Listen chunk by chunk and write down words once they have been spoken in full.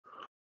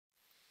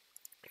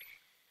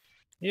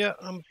Yeah,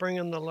 I'm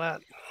bringing the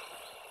lat.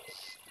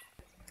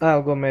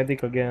 I'll go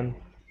medic again.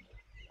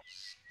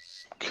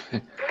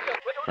 Okay.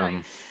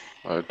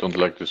 I don't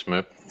like this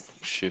map.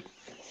 Shit.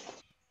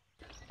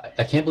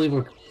 I can't believe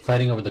we're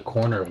fighting over the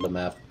corner of the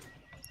map.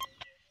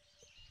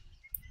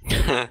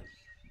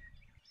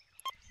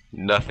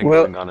 Nothing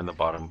Well- going on in the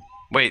bottom.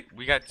 Wait,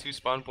 we got 2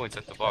 spawn points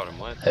at the bottom.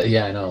 What?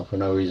 Yeah, I know, for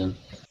no reason.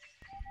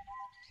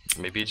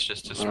 Maybe it's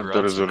just to screw There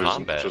up is a some reason,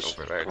 combat just-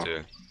 over there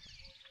too.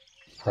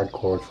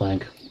 Hardcore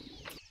flank.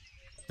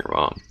 You're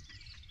wrong.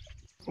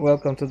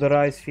 Welcome to the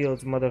rice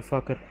fields,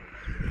 motherfucker.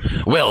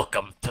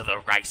 Welcome to the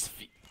rice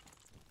field.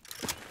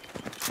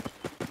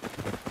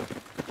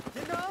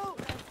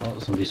 Oh,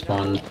 somebody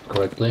spawned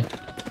correctly.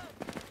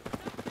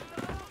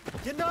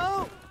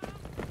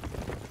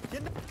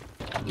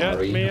 Get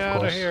Murray, me out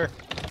of course. here.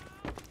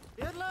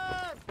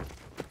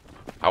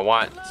 I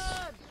want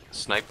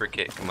sniper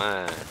kit. Come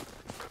on.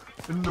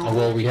 Oh,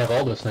 well, we have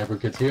all the sniper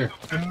kits here.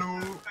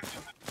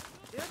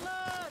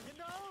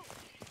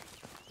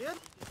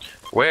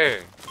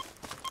 Where?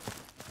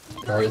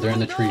 They're in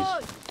the trees.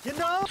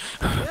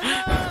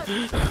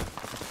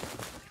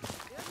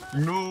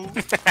 No.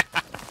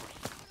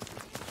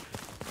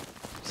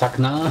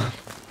 Sakna!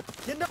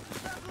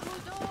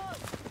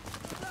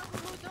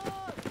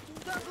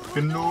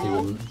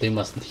 No. They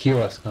must hear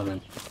us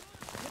coming.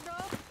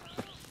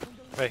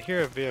 I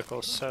hear a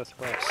vehicle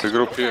southwest.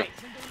 Regroup here.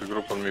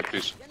 Regroup on me,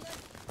 please.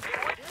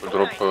 We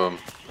drop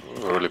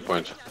early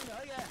point.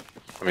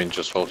 I mean,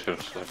 just hold here.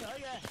 So.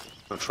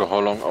 Not sure how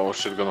long our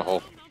shit gonna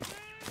hold.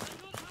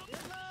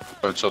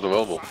 Oh, it's not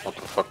available. What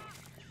the fuck?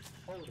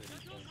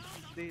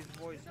 These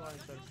voice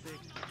lines are sick.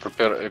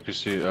 Prepare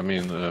APC, I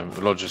mean,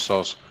 Logis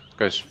house.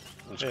 Guys,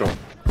 let's go. Yeah.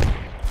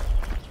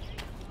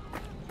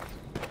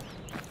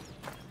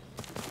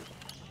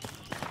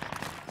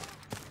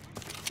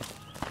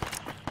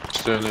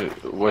 Stay on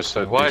the west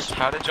side, What? please.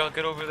 How did y'all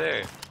get over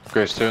there?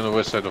 Okay, stay on the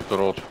west side of the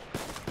road.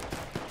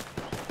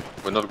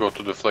 We'll not go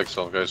to the flag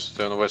zone, guys.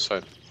 Stay on the west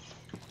side.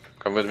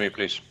 Come with me,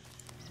 please.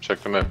 Check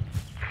the map.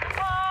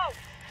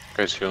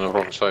 Guys, you're on the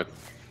wrong side.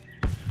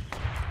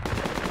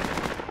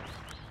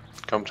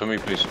 Come to me,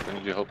 please. I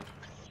need your help.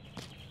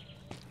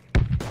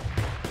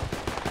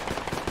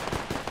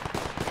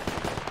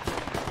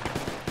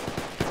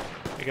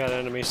 You got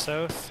enemy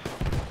south.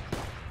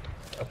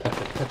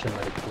 Touch your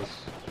medic, please.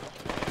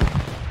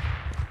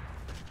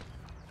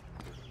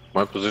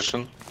 My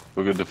position,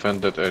 we will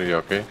defend that area,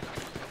 okay?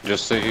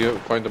 Just stay here,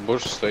 find the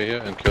bush, stay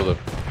here and kill them.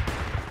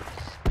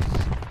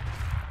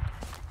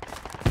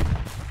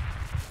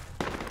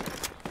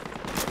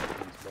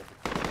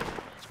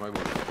 It's my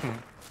bush.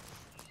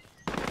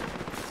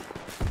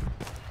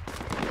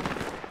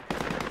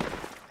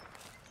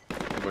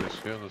 Everybody's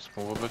here, let's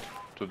move a bit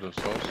to the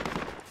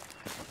south.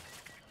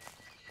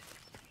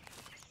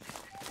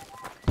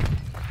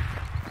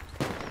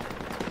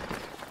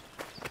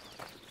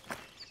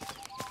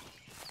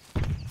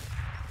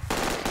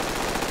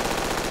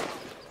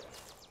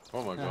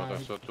 Oh my god, I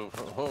saw two.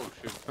 Oh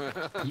shit.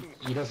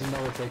 He doesn't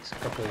know it takes a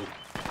couple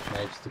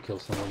knives to kill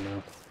someone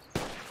now.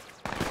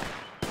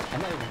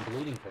 I'm not even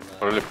bleeding from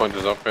that. Really point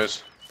is up,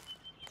 guys.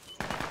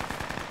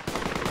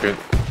 Okay.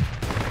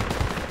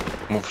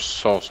 Move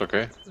south,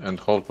 okay? And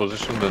hold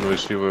position, then we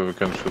see where we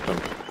can shoot them.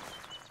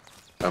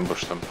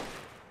 Ambush them.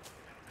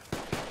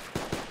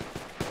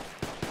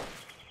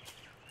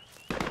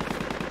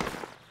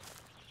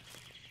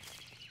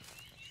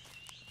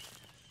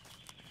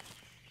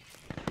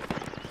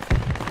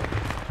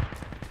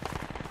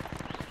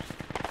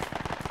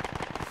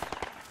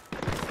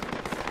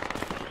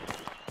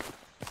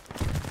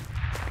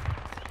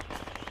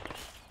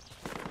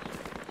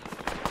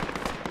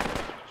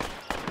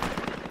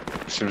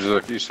 Seems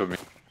like east of me.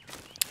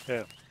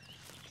 Yeah.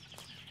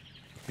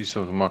 East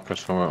of the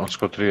markers somewhere. On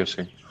Scott 3, I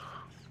think.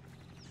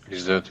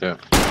 He's dead, yeah.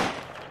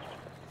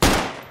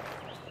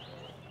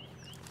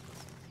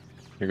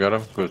 You got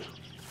him? Good.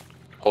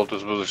 Hold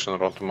this position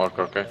around the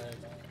marker, okay?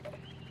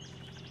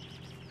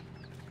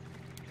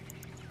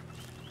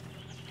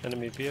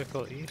 Enemy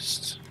vehicle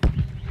east.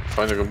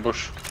 Finding a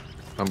bush.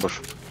 Ambush.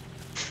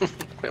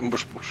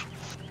 Ambush bush.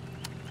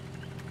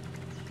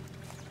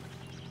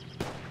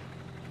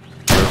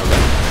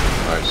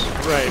 Nice.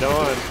 Right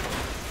on.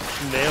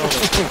 Nailed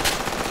it.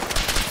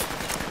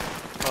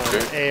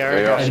 Okay, AR. AR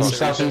guys, Enemy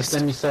sounds so southeast,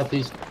 enemy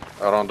southeast.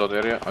 Around that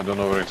area, I don't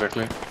know where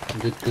exactly.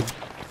 Good, good.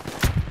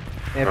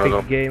 Epic Right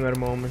on. gamer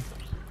moment.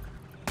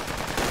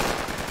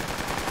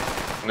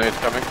 Nade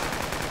coming.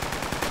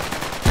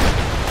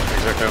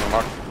 Exactly on the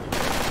mark.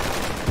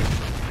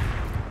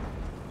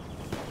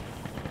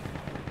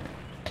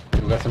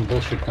 We got some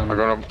bullshit I'm coming.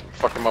 gonna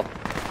fuck him up.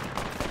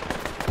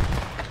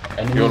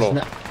 Enemies, YOLO.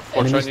 For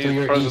enemies to Chinese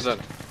your president.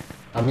 east.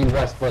 I mean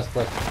west.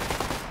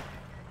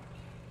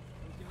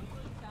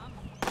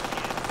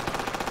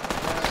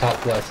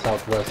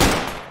 Southwest.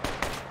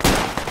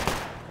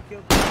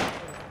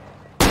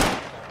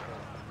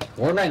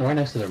 We're right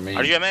next to their main.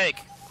 Are you a medic?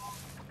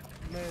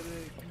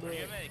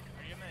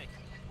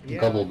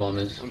 Double bomb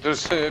is.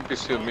 There's a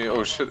APC on me,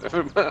 oh shit,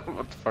 everybody,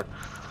 what the fuck?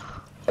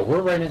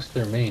 We're right next to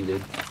their main,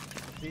 dude.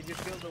 Did you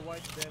kill the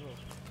white devil?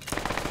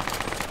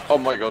 Oh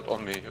my god,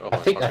 on me. Oh I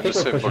my think fucking the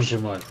we're same pushing bush. too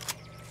much.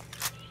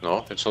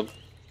 No, it's not.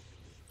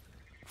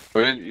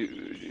 Well,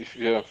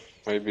 yeah,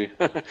 maybe.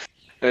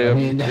 Hey, I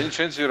mean- any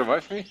chance you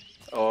revive me?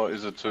 Or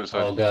is it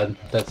suicide? Oh god,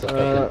 that's a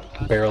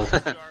fucking barrel.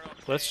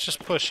 Let's just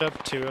push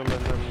up to him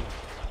and then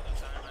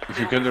If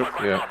you can, yeah.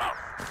 Yeah,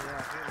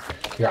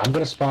 Here, I'm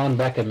gonna spawn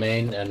back at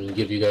main and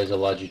give you guys a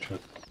logi truck.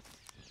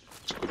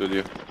 It's a good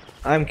idea.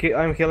 I'm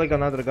killing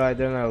another guy,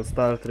 then I'll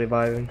start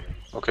reviving.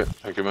 Okay,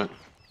 thank you, man.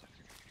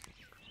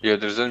 Yeah,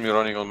 there's enemy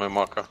running on my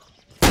marker.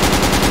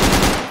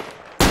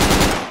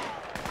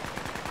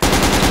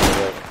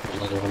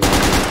 Another one.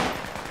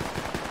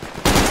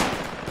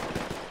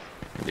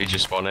 You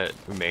just spawn at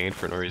main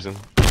for no reason.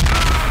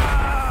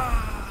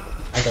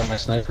 I got my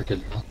sniper kit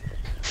now.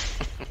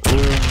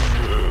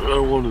 I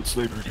wanted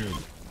sniper kid.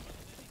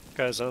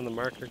 guys on the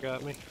marker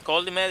got me.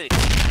 Call the medic.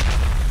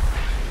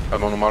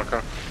 I'm on the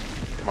marker.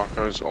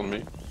 Marker is on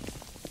me.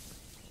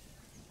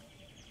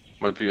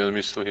 Might be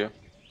enemies still here.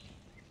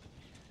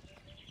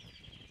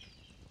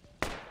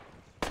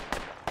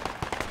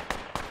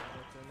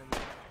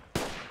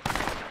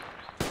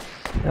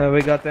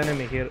 We got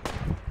enemy here.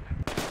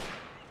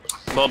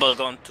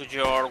 Bubblegum to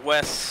your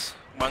west.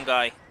 One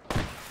guy.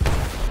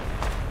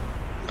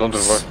 Don't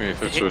revive me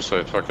if it's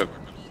suicide, fuck it.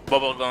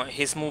 Bubblegum.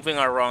 He's moving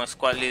around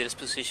squad leader's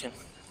position.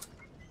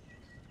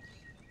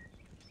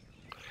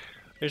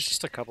 There's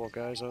just a couple of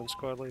guys on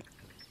squad lead.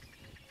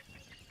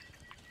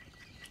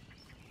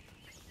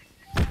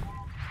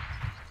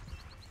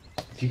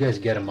 If you guys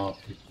get him up,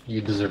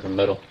 you deserve a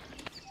medal.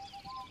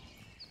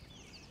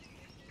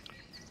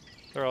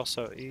 They're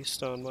also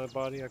east on my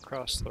body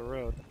across the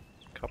road.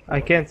 I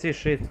can't see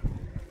shit.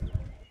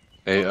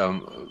 Hey,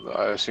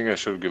 I think I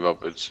should give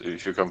up. It's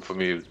if you come for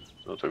me,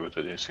 not a good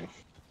idea. I think.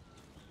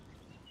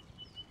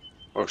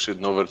 Oh shit,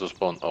 nowhere to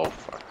spawn. Oh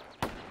fuck.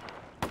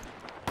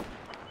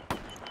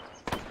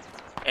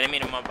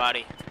 Enemy in my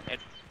body.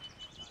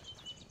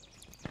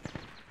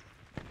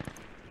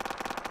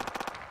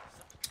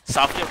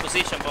 South your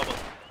position, Bubble.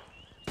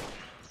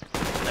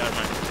 Never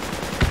mind.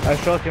 I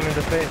shot him in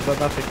the face, but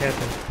nothing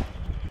happened.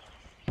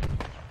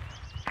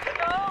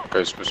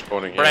 Guys, we're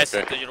spawning here. Press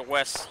it Okay. to your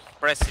west.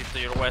 Press it to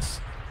your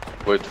west.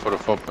 Wait for the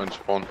fob and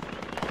spawn.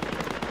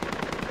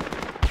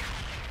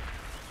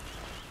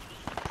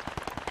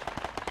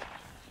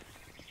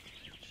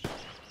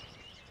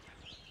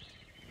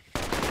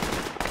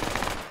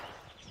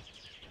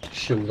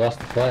 Shit, we lost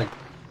the flag.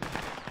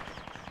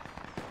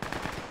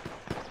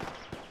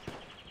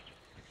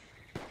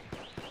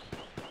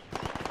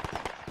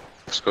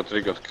 Scott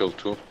 3 got killed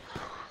too.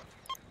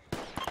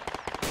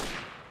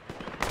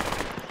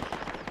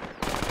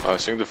 I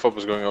think the fob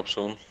is going up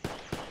soon.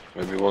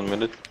 Maybe 1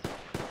 minute.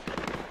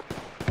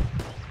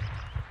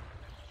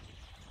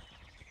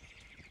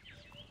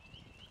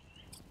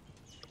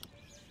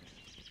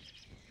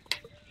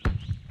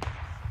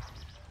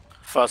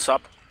 False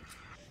up.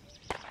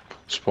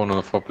 Spawn on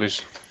the fob,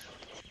 please.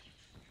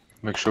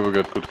 Make sure we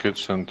get good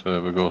kits and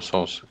we go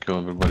south, kill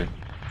everybody.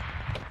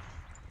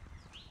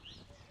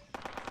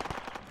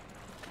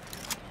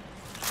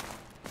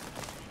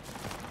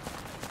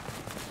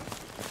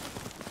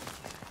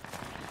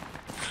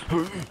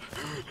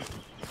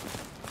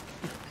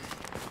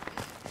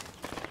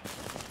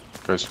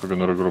 Guys, we're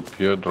gonna regroup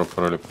here, drop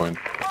a rally point.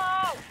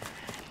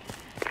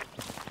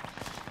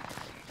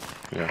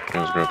 Yeah,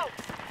 feels good.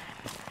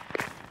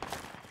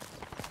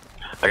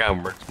 I got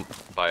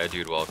murked by a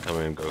dude while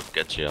coming to go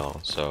get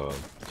y'all, so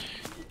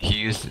he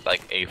used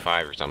like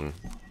A5 or something.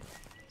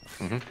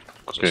 Mm-hmm. So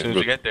Okay, as soon as good.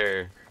 we get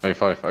there,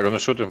 A5, I'm gonna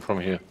shoot him from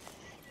here.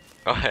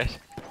 go ahead.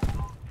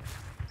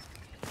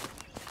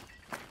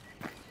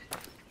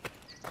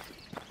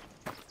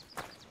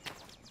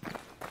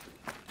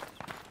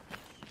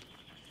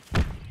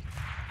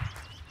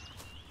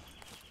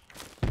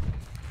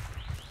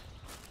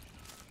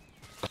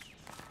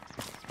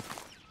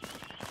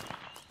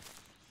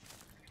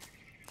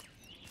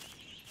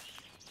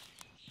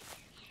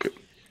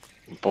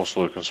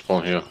 Possibly can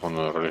spawn here on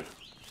the rally.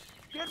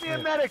 Get me a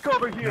medic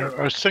over here!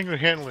 I was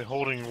single-handedly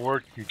holding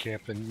working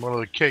camp and one of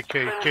the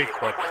KKK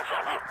club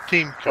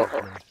team killed me.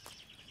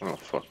 Oh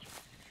fuck.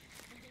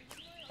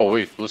 Oh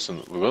wait, listen,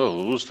 we gotta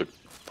lose the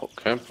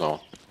camp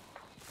now.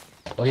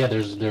 Oh yeah,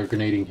 they're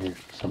grenading here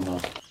somehow.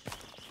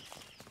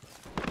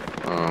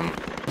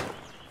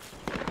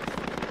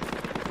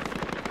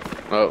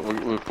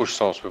 We push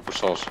south, Kill You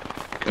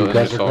enemy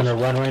guys are south. gonna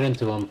run right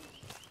into them.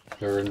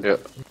 Yeah,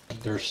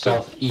 They're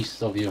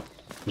southeast of you.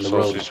 On the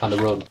road, Southeast. on the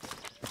road.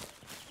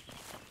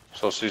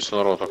 southeast on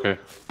the road, okay.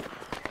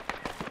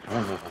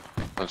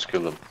 Let's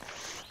kill them.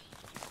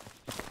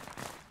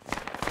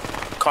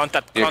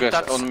 Contact. Yeah guys,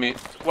 Contacts. on me,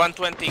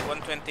 120.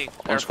 120. on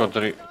Careful. squad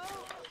 3.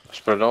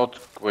 Spread out,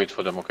 wait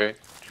for them, okay?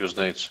 Use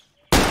nades.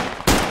 Going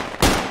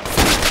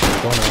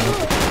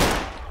around.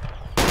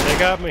 They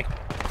got me.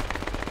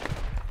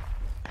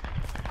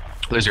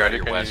 There's a guy to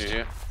your Can west. you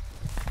hear?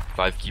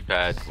 5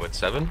 keypad, what,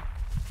 7?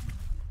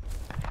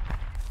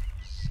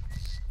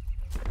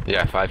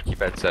 Yeah, 5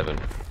 keypad 7.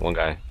 One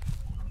guy.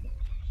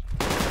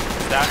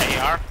 that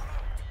AR?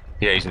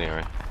 Yeah, he's in the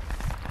area.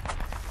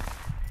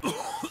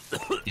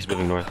 He's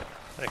moving north.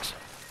 Thanks.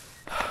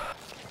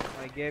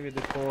 I gave you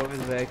the COVID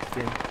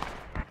vaccine.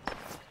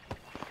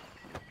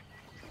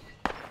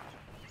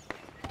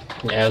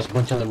 Yeah, there's a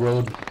bunch on the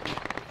road.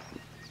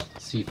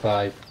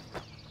 C5.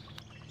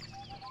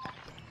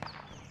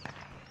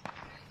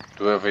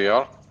 Do we have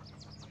AR?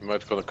 You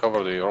might gonna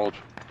cover the road.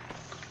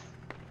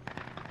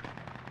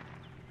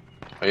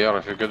 AR,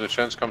 if you get a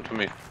chance, come to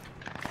me.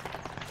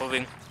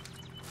 Moving.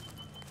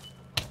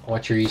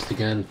 Watch your east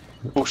again.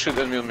 Oh shit,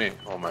 enemy on me.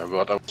 Oh my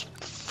god, I was...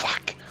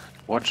 Fuck.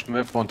 Watch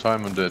map one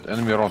time and dead.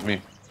 Enemy around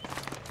me.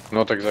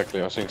 Not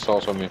exactly, I think it's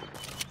also me.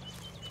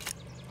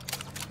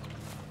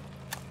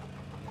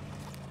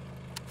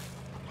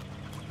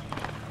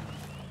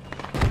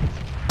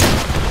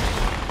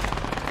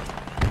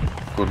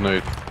 Good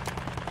night.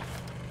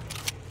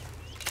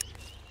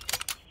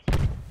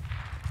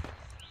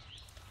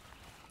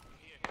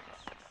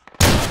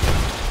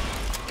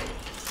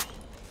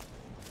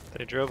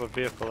 They drove a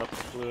vehicle up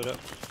and blew it up.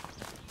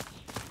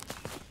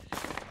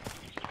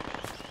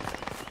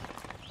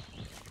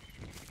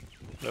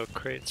 No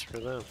crates for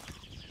them.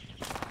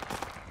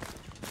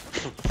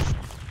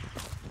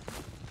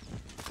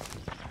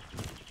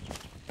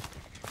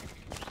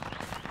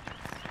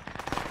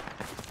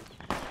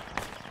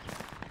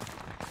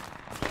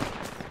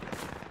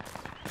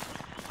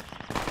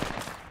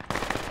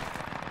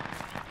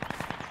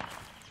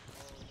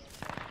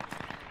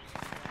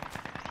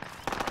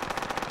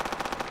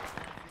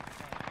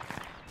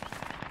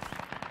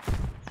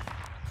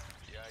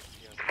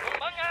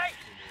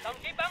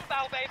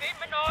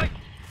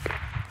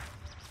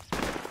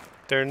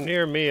 They're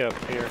near me up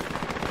here.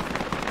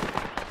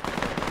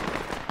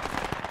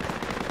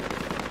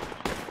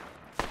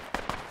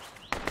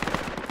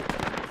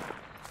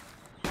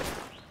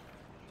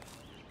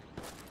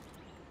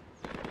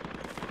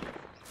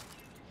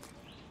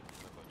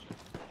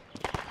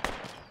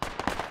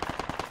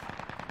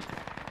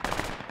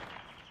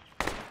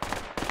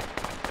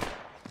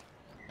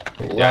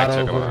 Yeah, I Lot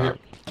took him over out. here.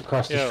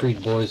 Across the Yo.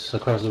 street, boys.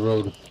 Across the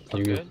road. From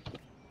you. Good?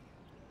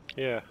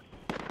 Yeah.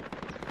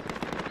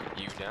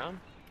 You down?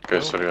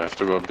 Okay, sorry, I have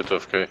to go a bit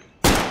AFK.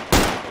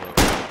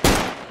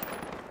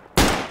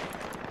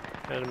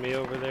 Enemy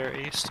over there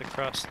east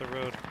across the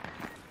road.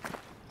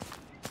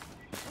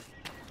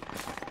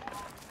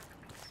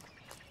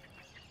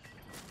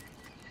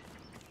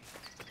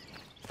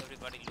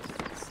 Everybody looks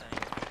the same.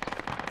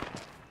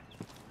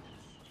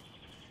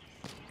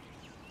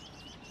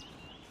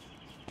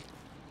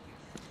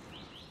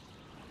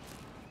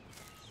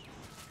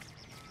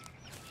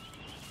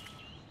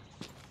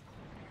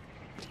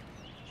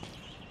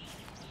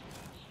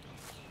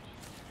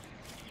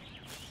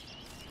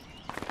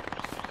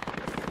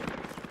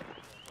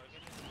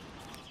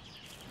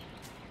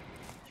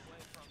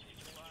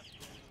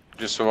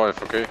 Just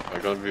survive, okay?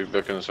 I'm gonna be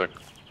back in a sec.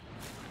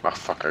 Ah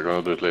fuck, I'm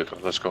gonna do it later.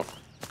 Let's go.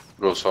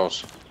 Go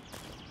south.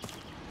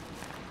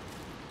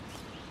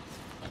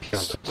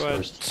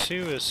 Squad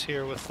 2 is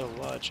here with the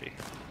Logi.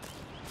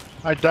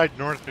 I died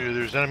north of you.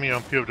 There's enemy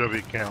on POW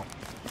count.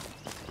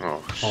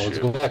 Oh Oh, let's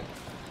shit. go back.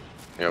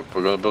 Yep,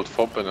 we're gonna build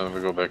FOB and then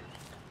we go back.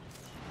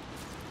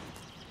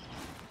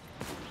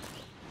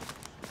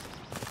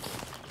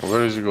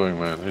 Where is he going,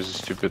 man? He's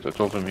stupid. I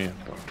told him here.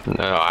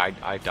 No,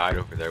 I died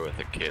over there with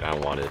a kid I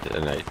wanted,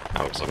 and I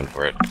was looking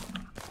for it.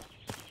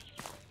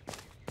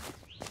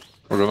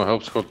 We're gonna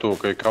help Scott too,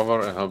 okay?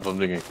 Cover and help them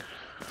digging.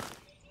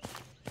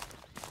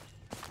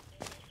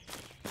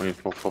 We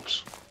need more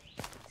FOBs.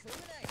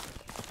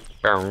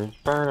 Oh,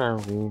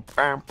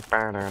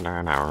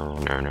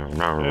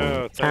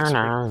 thanks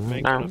for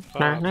making a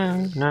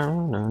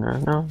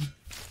fob.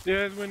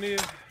 Yes, we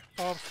need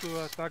ops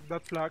to attack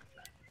that flag.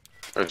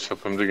 Let's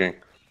help him digging.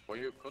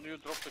 Can you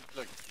drop it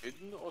like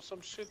hidden or some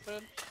shit,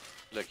 man?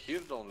 Like here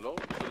down low?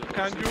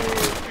 Can you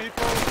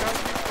people help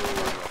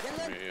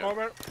me to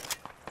cover?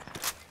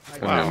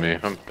 Me,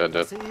 I'm dead.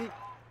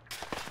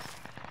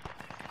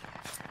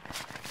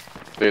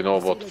 They know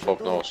about the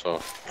FOB now,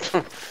 so...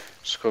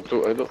 Scott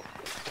too, I don't...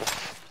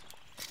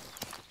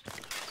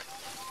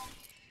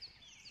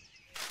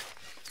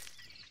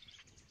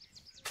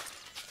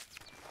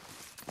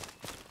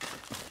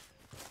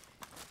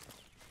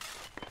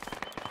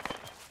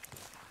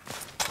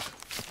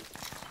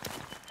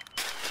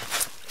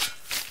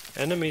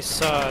 Enemy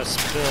saw us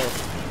build.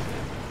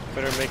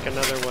 Better make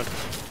another one.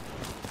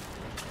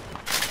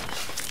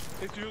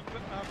 Did you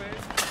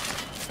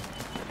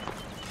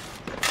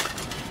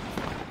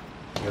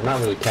You're not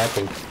really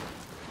capping.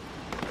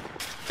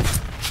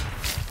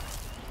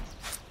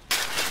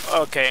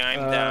 Okay,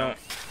 I'm down.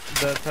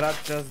 The trap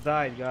just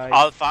died, guys.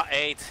 Alpha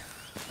 8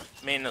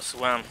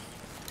 -1.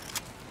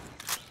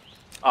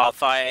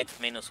 Alpha 8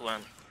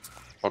 -1.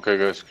 Okay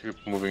guys, keep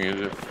moving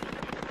easy.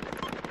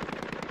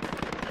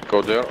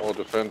 Go there or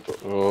defend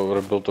or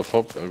rebuild the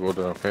FOB and go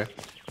there, okay?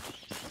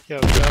 Yo,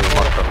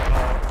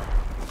 grab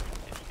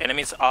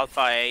Enemies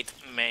Alpha 8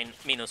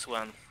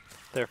 -1.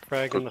 They're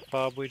fragging the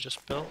fob we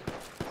just built.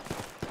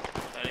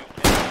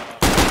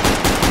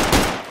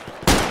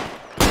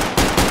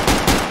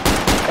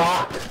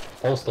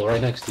 Postal, right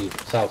next to you,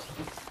 south.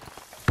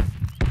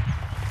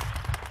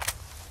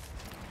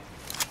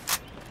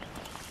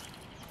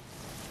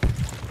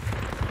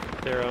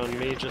 They're on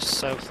me just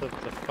south of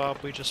the fob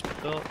we just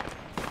built.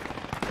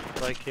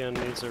 Lycan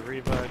needs a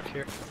revive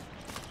here.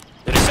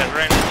 There is a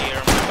grenadier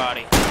on my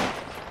body.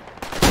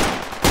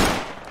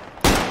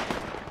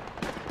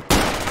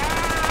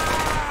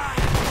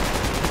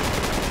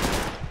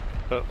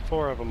 About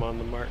 4 of them on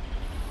the mark.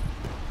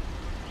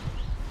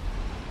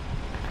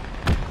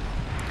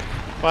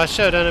 Watch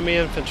out, enemy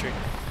infantry.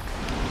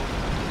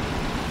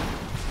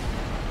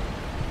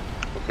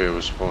 Okay,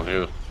 we spawn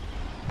here.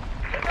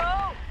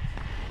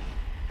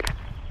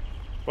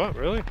 What,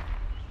 really?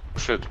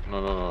 Shit,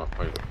 no,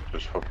 wait,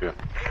 just hop here.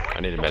 I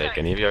need a medic.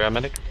 Any of you got a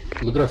medic?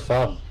 Look at our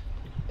fob.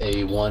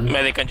 A1.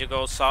 Medic, can you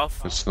go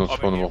south? It's not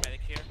Over here, spawnable.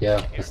 medic here. Yeah,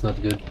 Here, it's not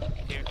good.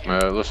 here.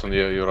 Listen,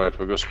 yeah, you're right.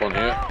 We go spawn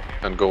here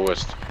and go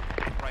west.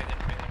 Right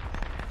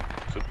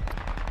there.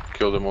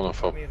 Kill them on the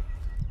fob. Come here.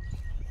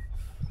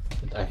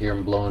 I hear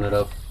him blowing it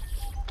up.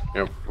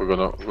 Yep, we're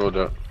gonna go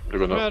there. They're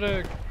gonna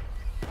Medic!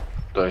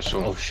 die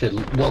soon. Oh shit,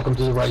 welcome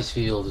to the rice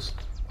fields.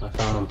 I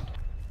found him.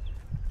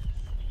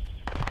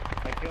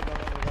 I killed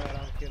another guy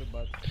around here,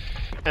 but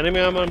Enemy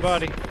on my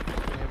body. maybe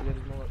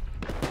there's more.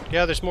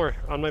 Yeah, there's more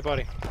on my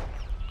body.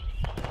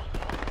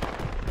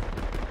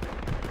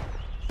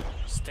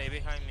 Stay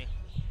behind me.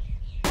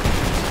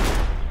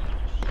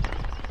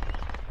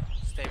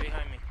 Stay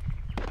behind me.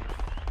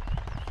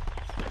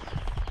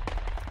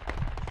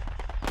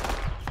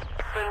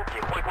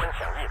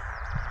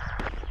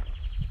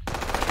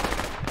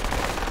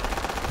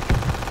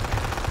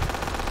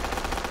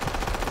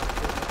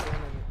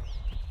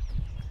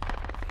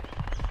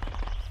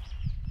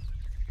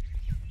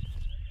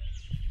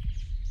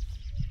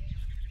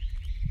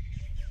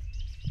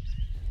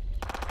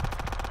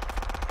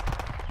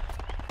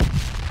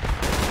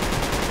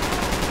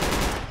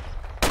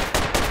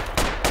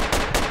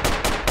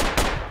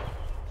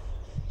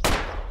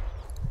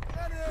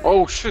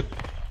 Oh shit!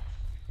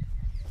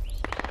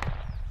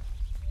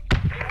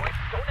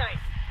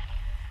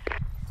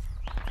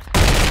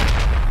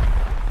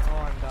 Oh,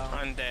 I'm down.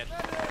 I'm dead.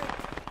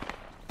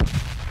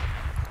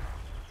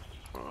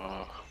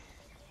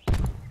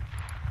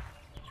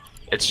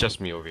 It's just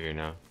me over here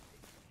now.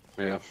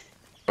 Yeah,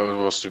 I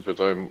was stupid.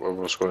 I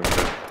was going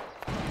there.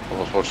 I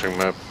was watching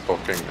map,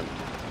 talking, and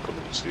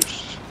couldn't see.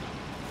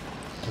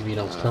 I mean,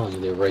 I was telling you,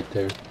 they're right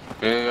there.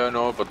 Yeah, I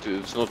know, but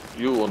it's not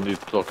you only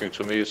talking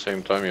to me at the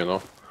same time, you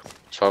know.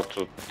 It's hard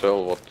to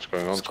tell what's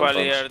going on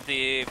Squalier, sometimes.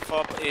 the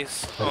fob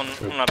is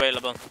True.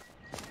 unavailable.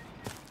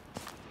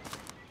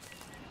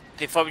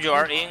 The fob you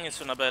are in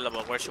is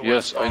unavailable. Where's your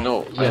Yes, I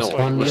know, I Yes, know.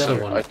 one, the Listen,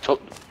 other one.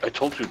 I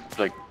told you,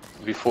 like,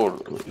 before,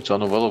 it's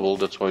unavailable,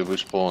 that's why we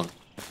spawn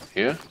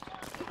here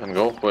and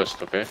go west,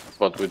 okay?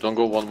 But we don't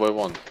go one by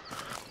one.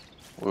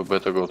 We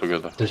better go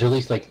together. There's at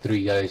least like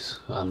 3 guys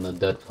on the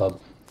dead fob.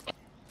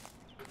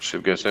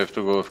 Shit, guys, I have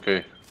to go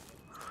FK.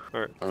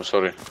 Alright. I'm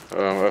sorry.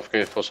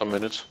 FK for some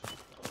minutes.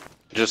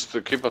 Just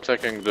keep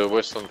attacking the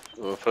western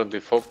friendly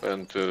fob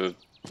and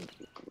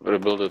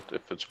rebuild it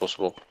if it's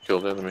possible.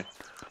 Kill the enemy.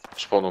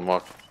 Spawn on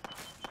mark.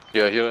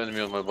 Yeah, I hear enemy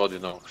on my body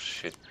now.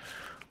 Shit.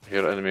 I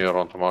hear enemy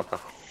around the marker.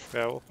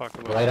 Yeah, we'll fuck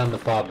them up. Right on the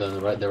fob,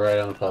 then. They're right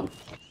on the fob.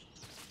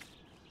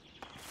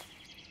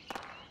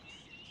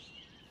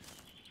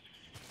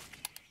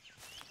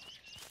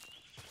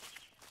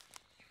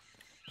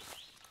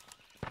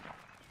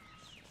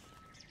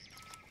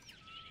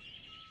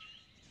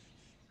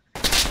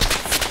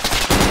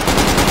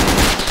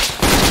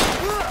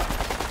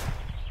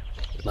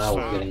 Now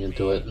we're getting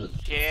into it.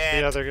 Get.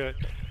 Yeah, they're good.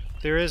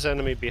 There is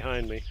enemy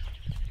behind me.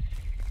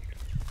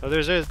 Oh,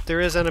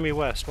 there is enemy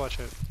west. Watch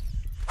out.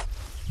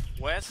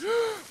 West?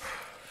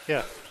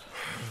 Yeah.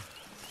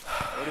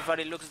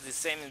 Everybody looks the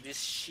same in this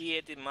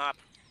shitty map.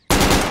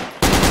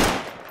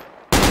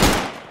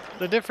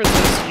 The difference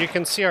is you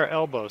can see our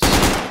elbows.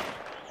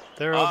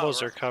 Their Oh,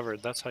 elbows right. are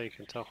covered. That's how you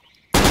can tell.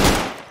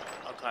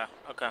 Okay,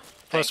 okay. Plus,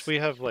 Thanks. we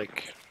have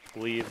like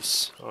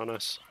leaves on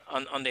us.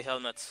 On the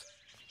helmets.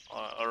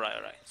 Alright,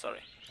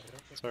 sorry.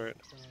 It's alright.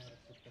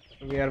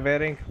 We are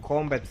wearing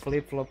combat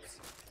flip-flops.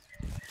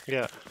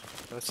 Yeah,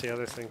 that's the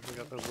other thing. We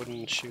got the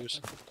wooden shoes.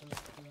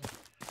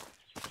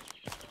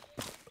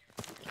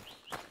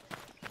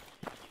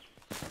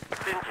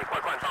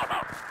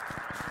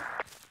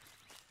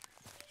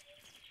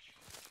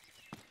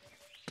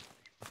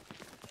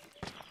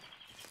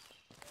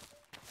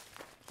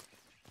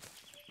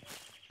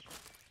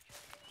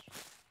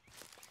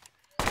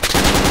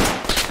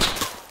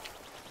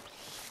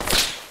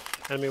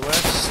 Enemy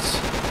west.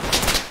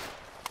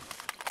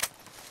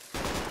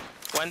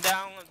 One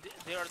down,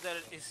 the other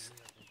is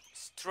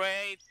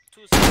straight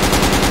to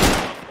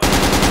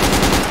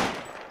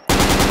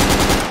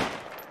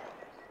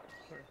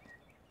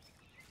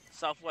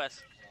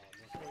southwest.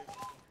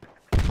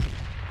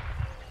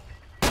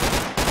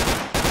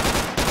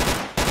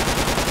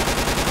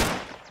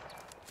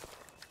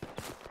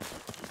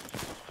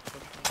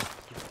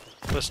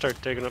 Let's start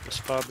digging up the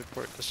spot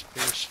before it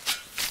disappears.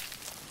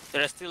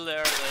 They're still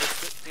there,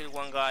 there's still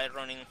one guy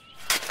running.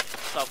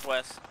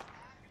 southwest.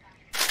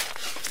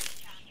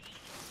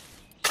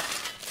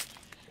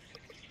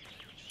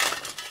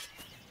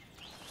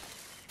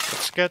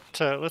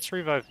 Let's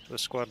revive the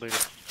squad leader.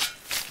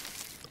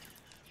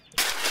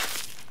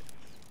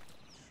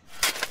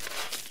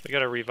 We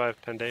gotta revive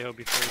Pendeho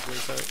before he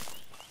bleeds out.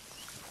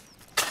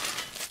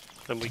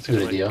 Then we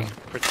can like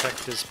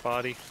protect his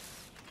body.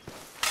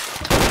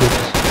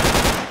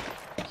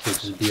 So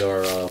just be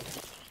our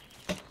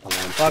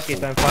Fuck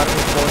it, I'm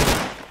farming points.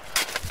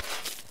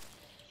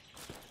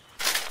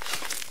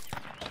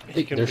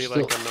 He can be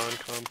like a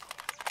non-com.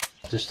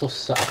 They're still.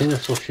 I think they're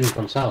still shooting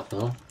from south,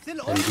 no?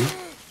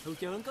 MG?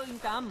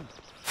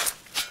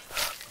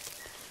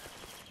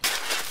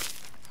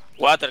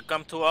 Water,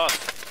 come to us.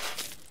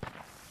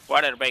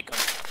 Water, bacon.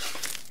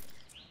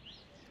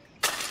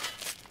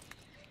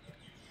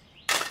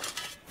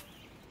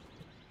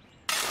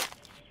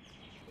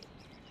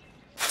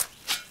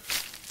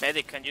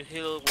 Medic, can you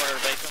heal water,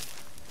 bacon?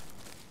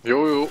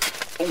 Yo.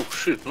 Oh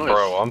shit, nice.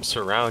 Bro, I'm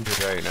surrounded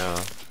right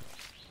now.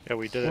 Yeah,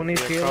 we did it. We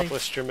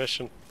accomplished your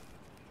mission.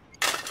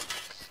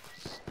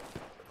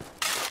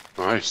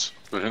 Nice.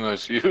 Very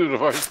nice. You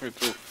revived me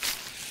too.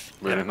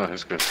 Very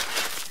nice, guys.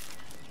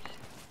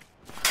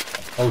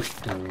 Oh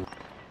shit.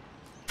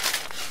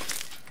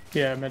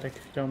 Yeah, medic,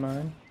 if you don't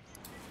mind.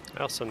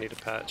 I also need a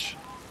patch.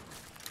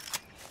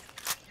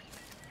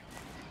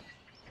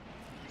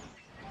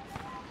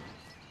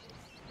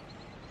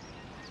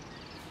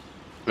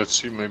 Let's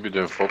see, maybe they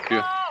have up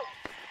here.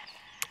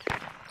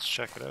 Let's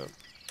check it out.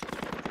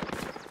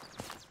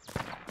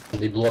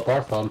 They blew up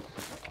our farm.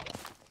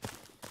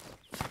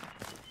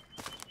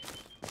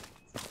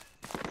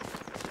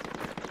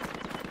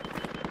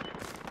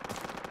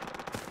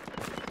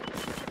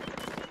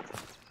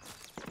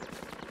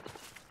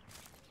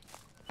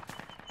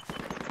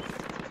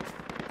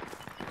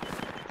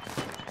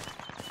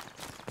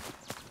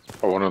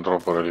 I wanna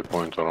drop a rally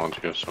point around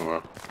here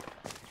somewhere.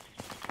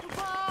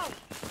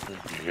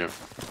 Maybe here.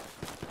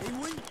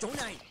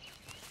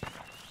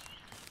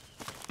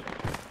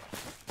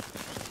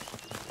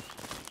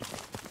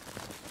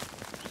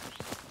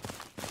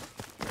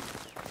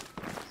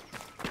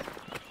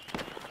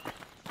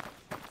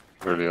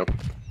 Really up.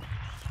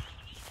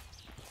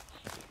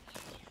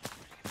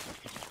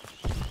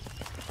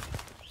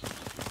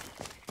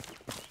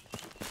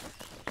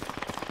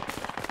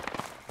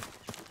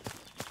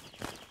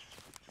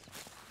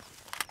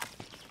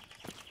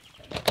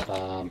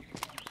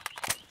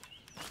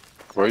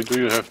 Why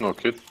do you have no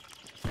kit?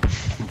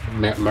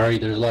 Murray,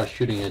 there's a lot of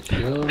shooting at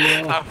you. Oh,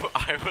 no.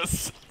 I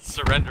was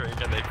surrendering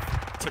and they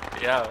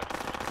took me out.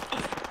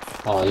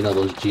 Oh, you know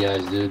those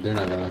GIs, dude. They're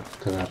not gonna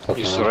fuck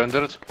You around.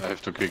 surrendered? I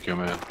have to kick you,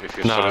 man. If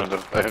you surrendered,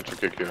 I have to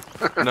kick you.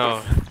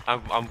 No,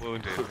 I'm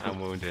wounded. I'm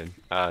wounded.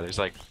 There's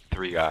like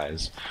 3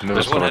 guys. No,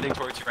 There's one heading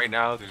towards you right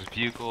now. There's a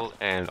vehicle,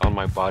 and on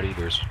my body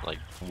there's like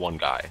 1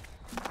 guy.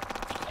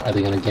 Are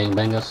they gonna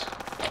gangbang us?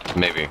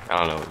 Maybe. I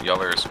don't know.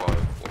 Y'all are a squad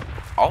of 4.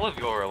 All of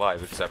you are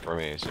alive except for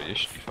me, so you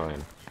should be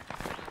fine.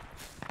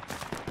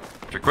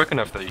 If you're quick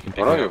enough that you can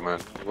pick Where are me you, up. man?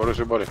 Where is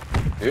your body?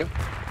 Here?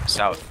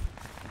 South.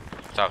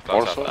 South.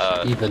 Also?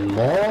 Even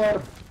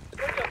more?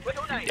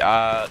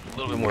 A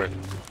little bit more.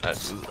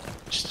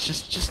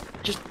 Just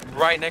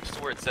right next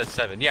to where it says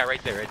 7. Yeah,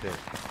 right there, right there.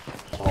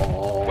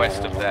 Oh.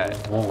 West of that.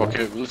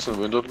 Okay, listen,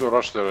 we don't go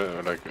rush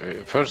there.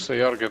 First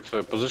AR get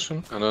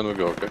position, and then we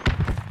go, okay?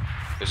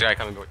 There's a guy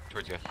coming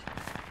towards you.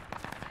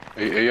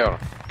 AR,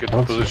 get I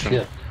don't see position.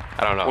 shit.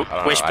 I don't know.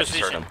 Which I just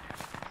heard position? him.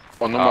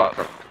 On the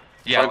marker.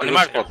 Yeah, Find on the the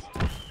marker.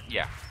 spot.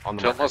 Yeah, on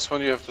the Tell marker. us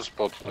when you have the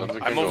spot, then we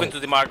I'm can moving go. to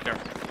the marker.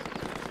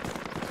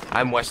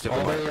 I'm west of the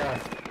Oh, marker.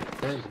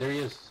 there he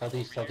is.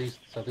 Southeast.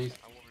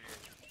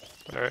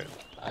 Alright.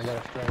 I got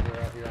a striker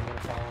out here. I'm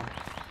gonna follow him.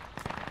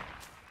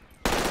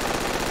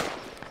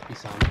 He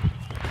saw me.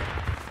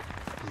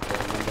 He's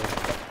going window.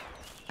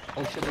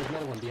 Oh shit, there's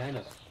another one behind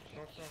us.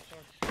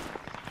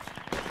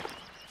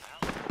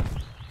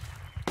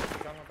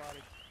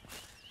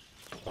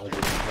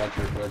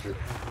 Roger.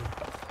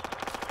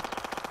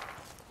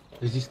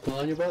 Is he still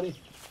on your body?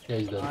 Yeah,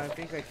 he's dead. I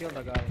think I killed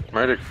a guy.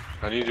 Medic,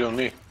 I need you on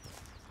me.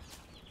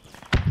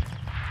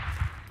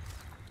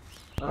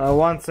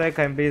 1 sec,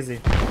 I'm busy.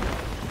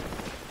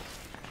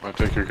 I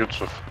take your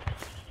kits off.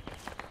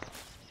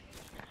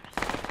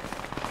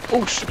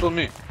 Oh shit on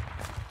me!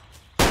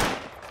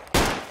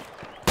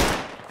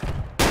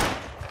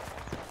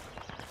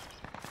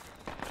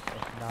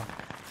 No.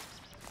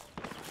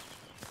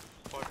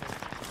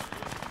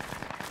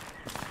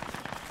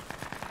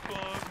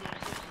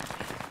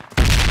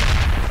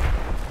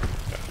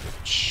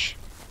 Shh.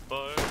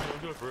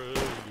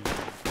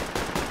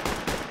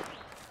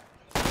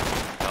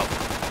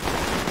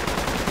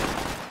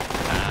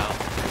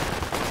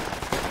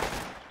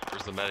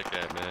 Where's the medic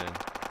at, man?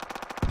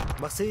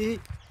 Bác sĩ.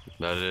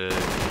 Medic.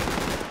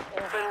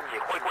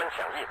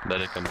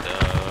 Medic, I'm down.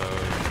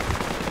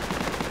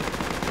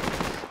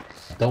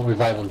 Don't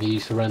revive him, he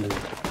surrendered.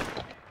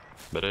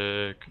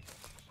 Medic.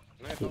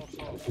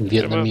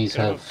 Vietnamese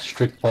have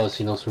strict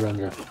policy, no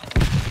surrender.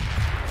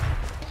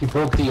 He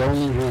broke the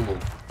only rule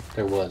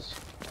there was.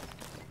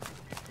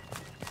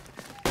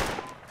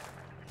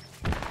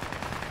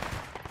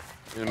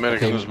 In the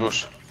medic in this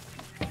bush.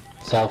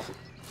 South,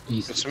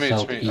 east, It's me,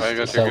 south, it's me. east, I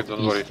got south, you,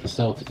 don't worry. east,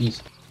 south,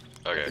 east.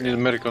 Okay. I need a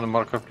medic on the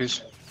marker,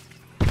 please.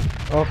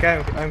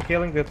 Okay, I'm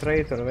killing the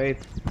traitor, wait.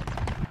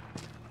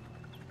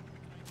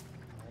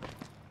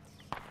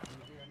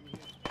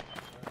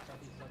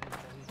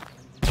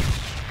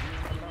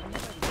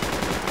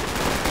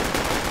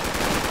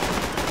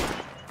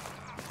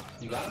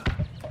 You got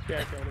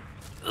it?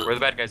 Where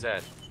the bad guys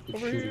at?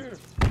 Over here.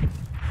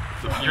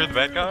 You're the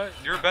bad guy?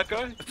 You're a bad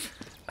guy?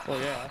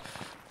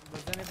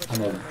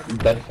 I'm a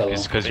bedfellow.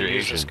 It's because They you're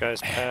use this Asian. guy's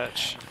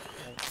patch.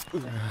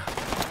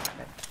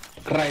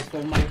 Christ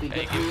almighty,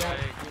 Hey, get me up.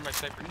 give me my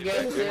sniper. Give me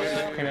Yes, my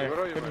sniper. sir. Where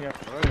are you, man?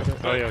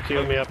 Oh, yo,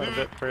 heal me up a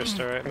bit first,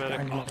 alright,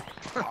 medic?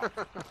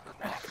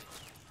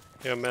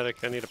 Yo,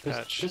 medic, I need a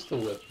patch. Pistol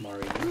whip,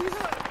 Mario.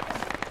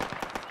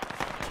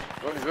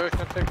 Oh, you guys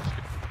can take this.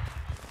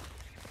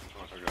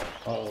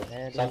 Uh-oh.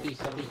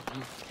 Southeast, southeast,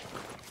 east.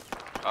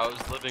 I was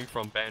living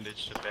from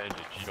bandage to bandage.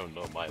 You don't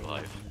know my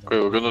life. Okay,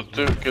 we're gonna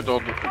get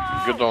on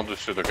this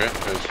shit, okay?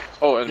 Guys.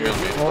 Oh, enemy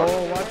on me.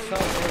 Oh, what's up?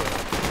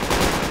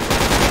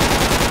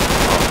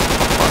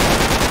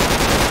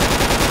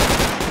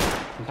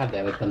 God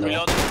damn it, Pendeho.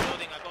 Reloading,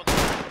 reloading, I got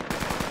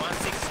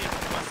 160,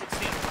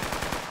 160.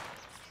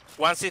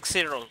 160.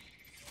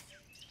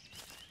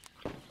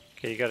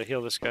 Okay, you gotta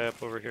heal this guy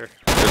up over here.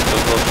 Yes,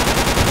 that was.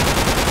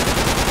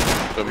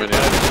 So many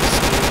enemies.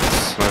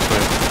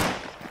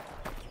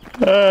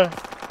 Nice.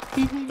 I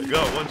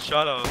got one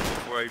shot on him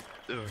before I.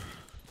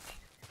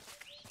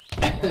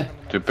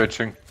 They're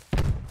pitching.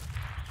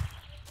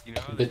 You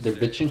know, They're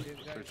bitching.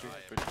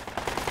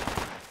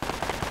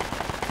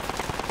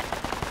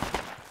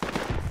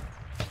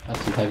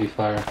 That's some heavy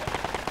fire.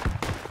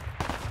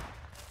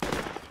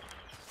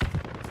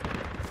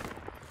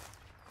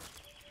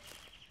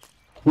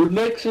 We're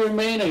next to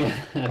remaining.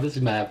 This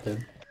map,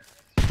 dude.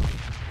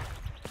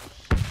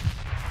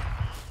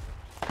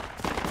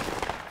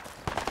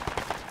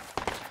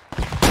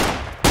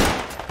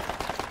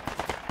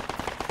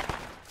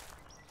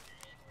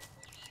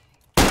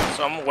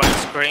 Someone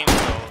screamed,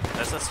 so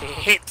that's a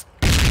hit.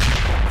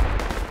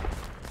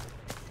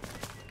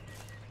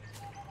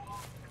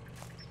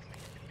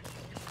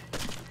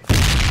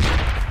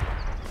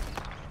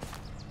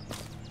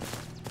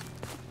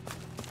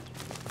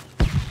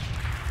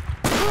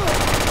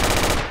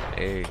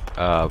 hey,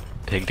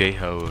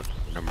 Pendeho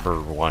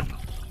 #1.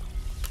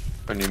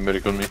 I need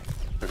medic on me,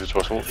 if it's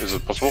possible. Is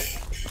it possible?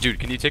 Dude,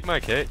 can you take my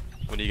kit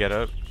when you get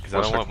up? Because I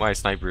One don't sec. want my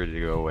sniper to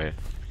go away.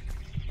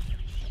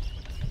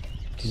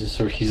 He's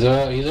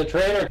a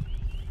traitor.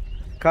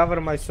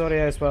 Cover my sorry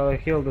ass while I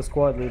heal the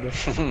squad leader.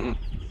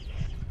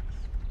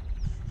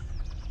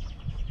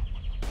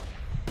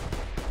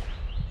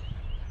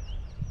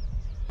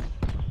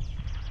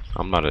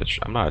 I'm not a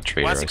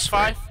traitor. I swear.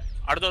 165?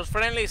 Are those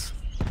friendlies?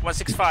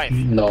 165.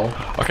 No.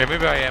 Okay,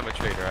 maybe I am a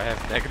traitor. I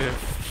have negative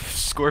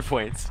score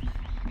points.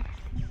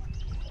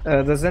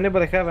 Does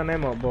anybody have an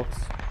ammo box?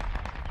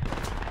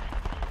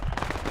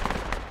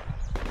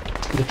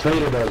 The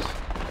traitor does.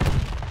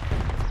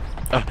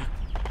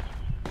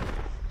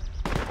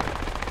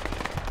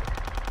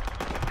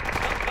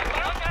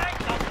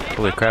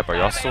 Holy crap, are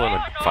y'all still in a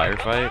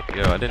firefight?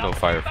 Yo, I didn't know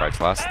firefights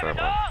lasted that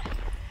long.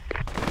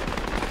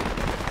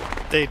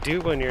 They do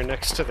when you're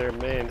next to their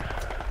main.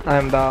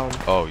 I'm down.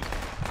 Oh,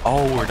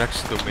 we're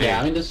next to the main.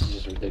 Yeah, I mean, this is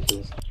just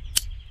ridiculous.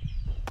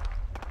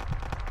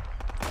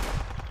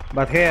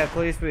 But hey, at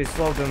least we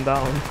slowed them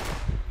down.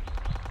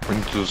 We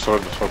need to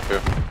sort this up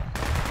here.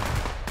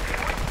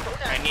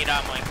 I need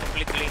ammo, I'm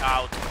completely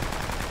out.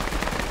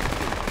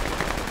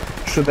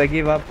 Should I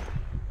give up?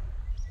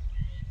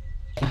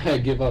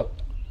 Give up.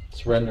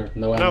 Surrender.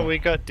 No ammo. No, we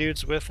got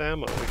dudes with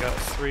ammo. We got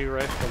 3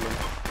 riflemen.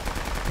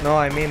 No,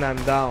 I mean I'm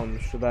down.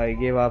 Should I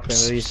give up and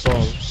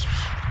respawn?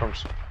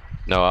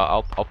 No,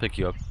 I'll pick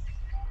you up.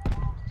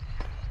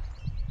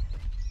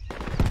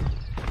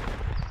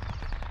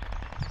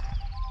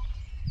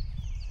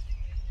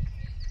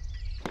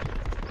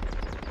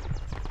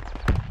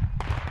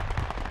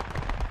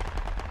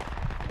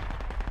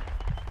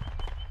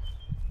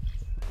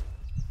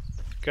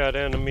 Got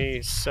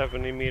enemy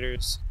 70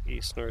 meters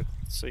east, north,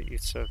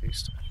 east,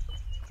 southeast.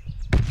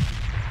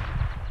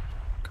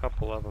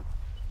 Couple of them.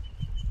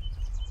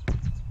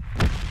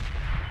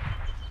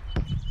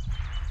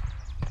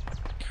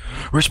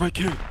 Where's my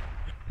kid?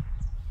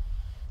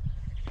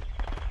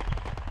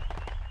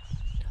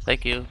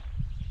 Thank you.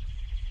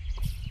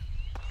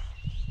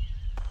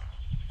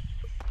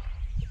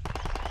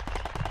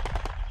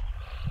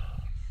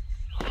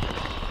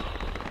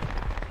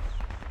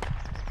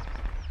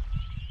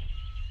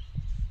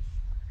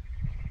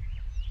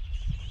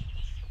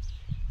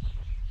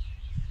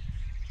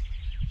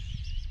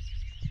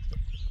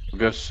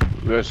 Guys,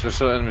 there's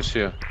still enemies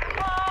here.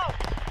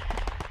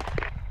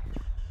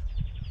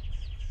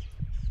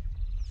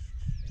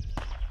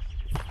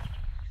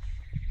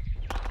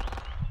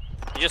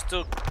 Just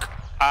took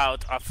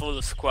out a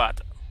full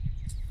squad.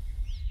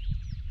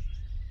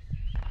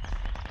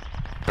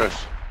 Guys,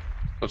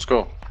 let's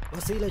go.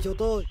 Así le yo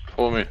estoy.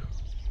 Follow me.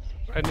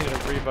 I need a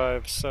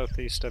revive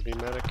southeast of you,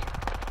 medic.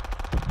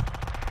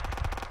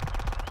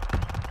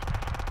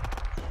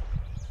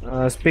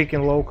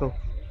 Speaking local.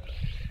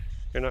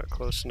 You're not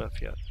close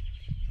enough yet.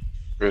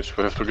 Guys,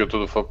 we have to get to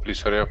the fob,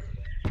 please hurry up.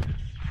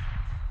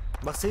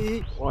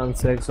 Merci. 1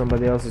 sec,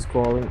 somebody else is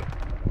calling.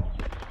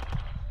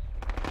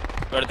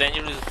 We're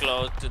dangerously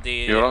close to the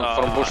You run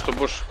from bush to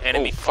bush.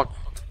 enemy. Oh, fuck.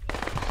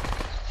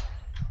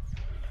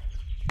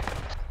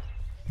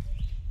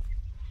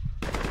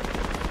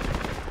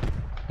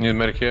 Need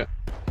medic here.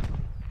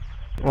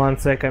 1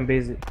 sec, I'm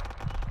busy.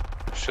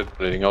 Shit,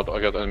 bleeding out. I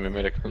got enemy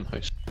medic.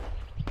 Nice.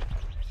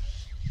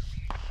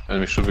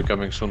 Enemy should be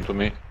coming soon to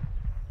me.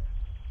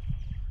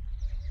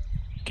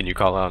 Can you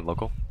call out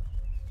local?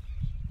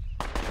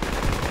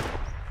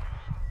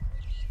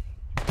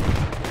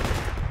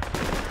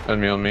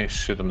 Enemy on me.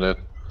 Shit, I'm dead.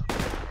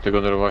 They're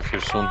gonna revive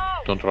here soon.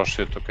 Don't rush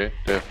it, okay?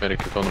 They have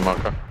medic hit on the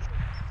marker.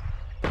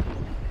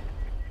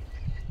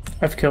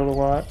 I've killed a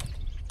lot.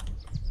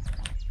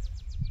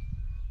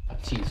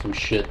 I've seen some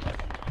shit.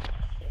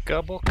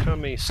 Gobble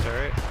come east,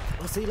 alright?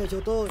 Merci là,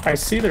 Joto. I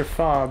see their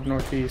fob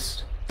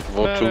northeast.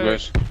 Vote 2,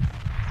 guys.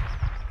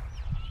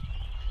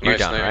 You're Nice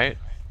down, name. right?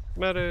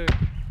 Medic!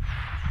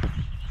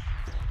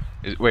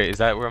 Wait, is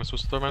that where I'm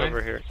supposed to throw my Over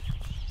knife? here.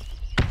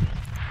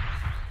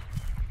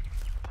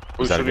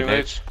 Who's Is that a shooting grenade?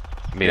 nades?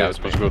 Me, Yeah, that was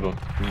it me. was a good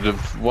one. The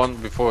one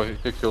before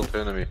he killed the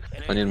enemy.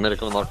 I need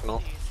medical mark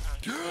now.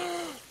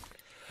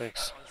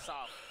 Thanks.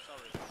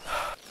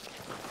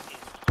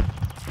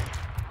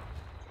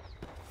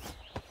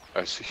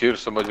 I see here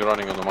somebody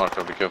running on the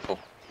marker, be careful.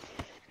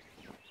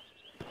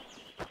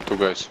 2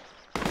 guys.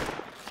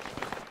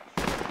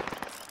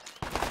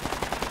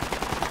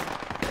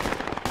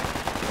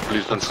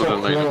 Please don't shoot at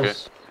night, okay?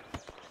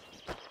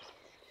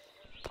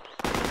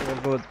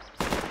 We're good.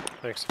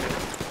 Thanks, man.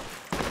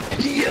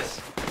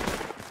 Yes!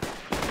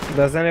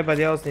 Does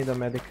anybody else need a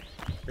medic?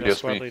 Yes,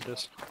 Squad me. lead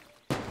does.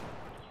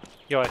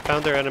 Yo, I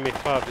found their enemy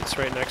fob. It's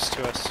right next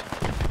to us.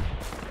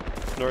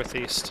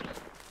 Northeast.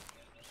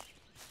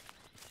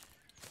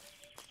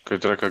 Okay,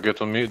 Tracker,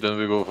 get on me, then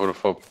we go for a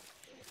fob.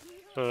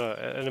 No,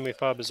 enemy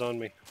fob is on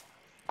me.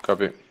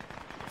 Copy.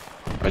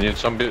 I need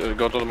some.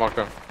 Go to the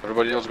marker.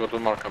 Everybody else go to the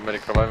marker.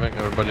 Medic reviving.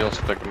 Everybody else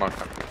attack the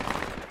marker.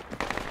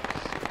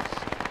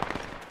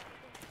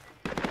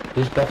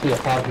 There's definitely a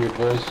fob here,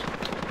 boys.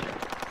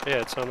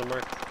 Yeah, it's on the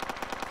mark.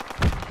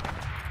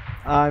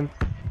 I'm.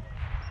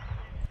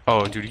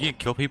 Oh, dude, you can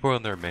kill people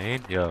on their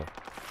main? Yo.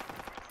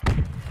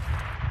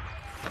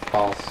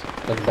 Boss.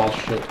 That's boss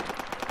shit.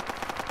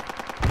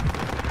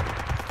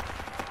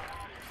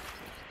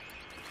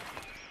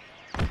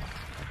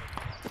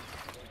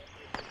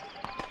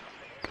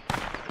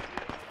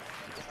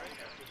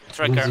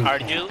 Tracker, Losing are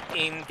fob. you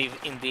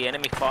in the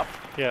enemy fob?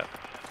 Yeah.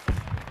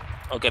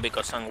 Okay,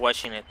 because I'm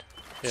watching it.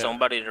 Yeah.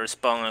 Somebody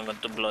respawn, I'm going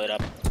to blow it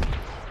up.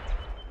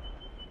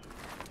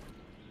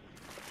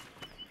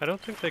 I don't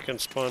think they can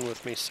spawn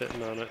with me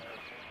sitting on it.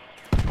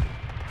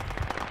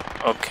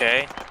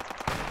 Okay.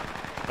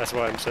 That's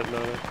why I'm sitting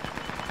on it.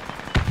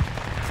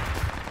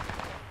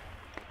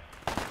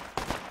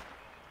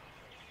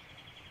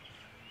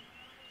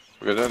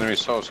 We got enemy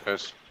south,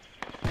 guys.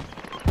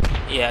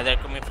 Yeah, they're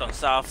coming from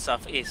south,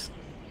 southeast.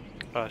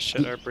 Oh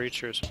shit, our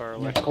breacher is far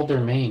away. That's called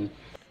their main.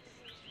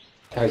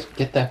 Guys,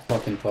 get that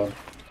fucking fob.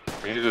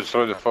 We need to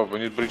destroy the fob. We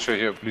need breach right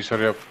here. Please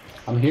hurry up.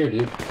 I'm here,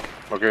 dude.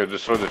 Okay,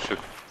 destroy that shit.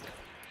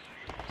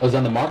 I was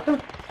on the marker?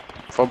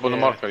 Fob on the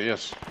Yeah. marker,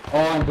 yes. Oh,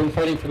 I've been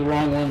fighting for the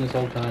wrong one this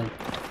whole time.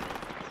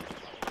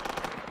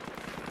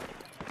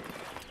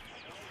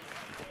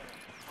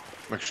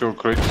 Make sure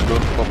crate is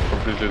good. Fob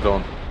completely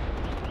down.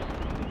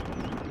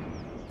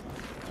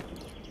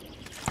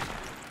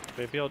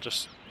 Maybe I'll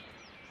just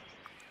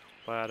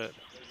plat it.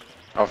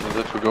 After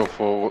that we go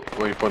for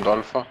waypoint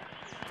alpha.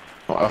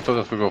 No, after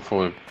that we go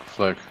for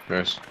flag,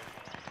 guys.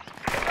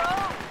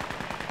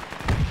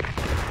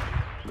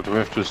 But we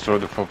have to destroy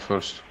the fob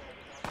first.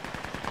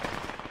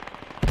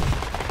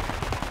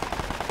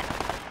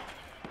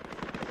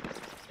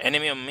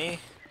 Enemy on me.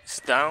 It's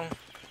down.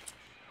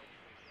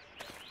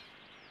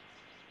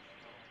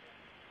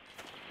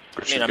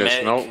 Good Need shit, a guys.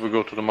 medic. Now we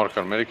go to the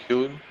marker. Medic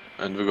healing,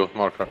 and we got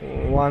marker.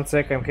 1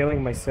 sec, I'm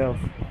killing myself.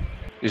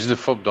 Is the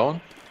fob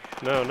down?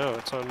 No, no,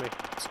 it's on me.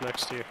 It's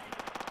next to you.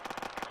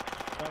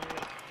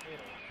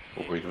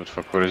 Oh wait, what the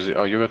fuck? Where is it?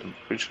 Oh, you got the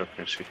breach up,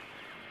 I see.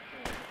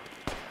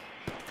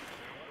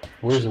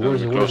 Where's it?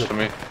 Where's it? Where's Close it? to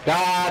me.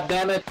 God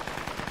damn it!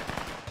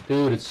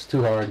 Dude, it's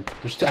too hard.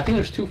 I think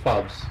there's 2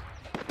 fobs.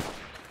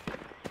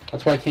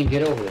 That's why I can't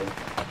get over there.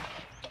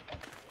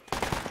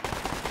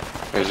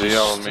 There's a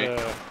yell on me.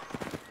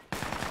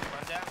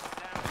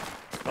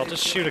 I'll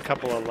just shoot a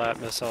couple of lat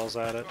missiles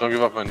at it. Don't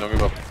give up, man. Don't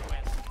give up.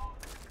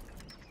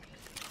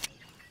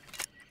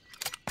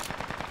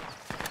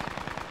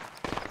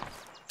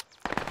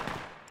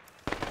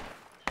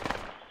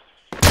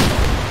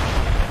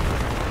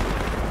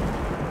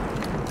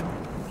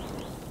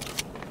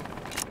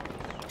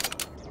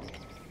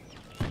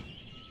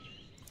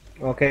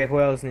 Okay, who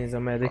else needs a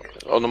medic?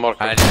 On the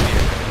marker. I didn't need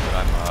it,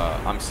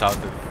 but I'm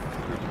south of...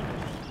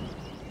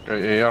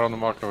 AR on the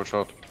marker, watch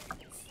out.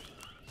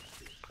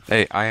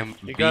 Hey, I am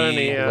You got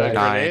any, B9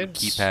 grenades?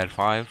 keypad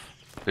 5.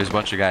 There's a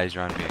bunch of guys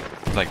around me.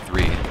 It's like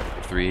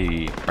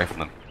three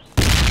riflemen.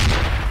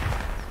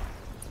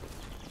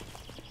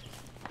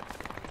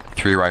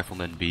 3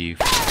 riflemen, B,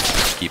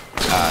 keep,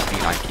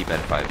 B9, keep at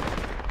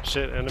 5.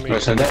 Shit, enemy.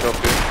 Listen, that- up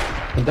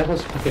here. And that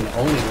was fucking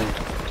owning me.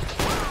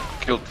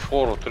 Killed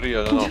 4 or 3,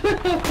 I don't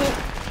know.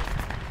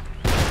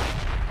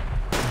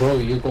 Bro,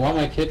 you go on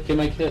my kit, get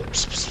my kit.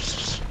 Psst,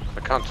 psst, psst.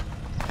 I can't.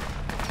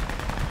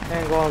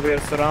 Hang on, we are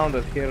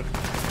surrounded here.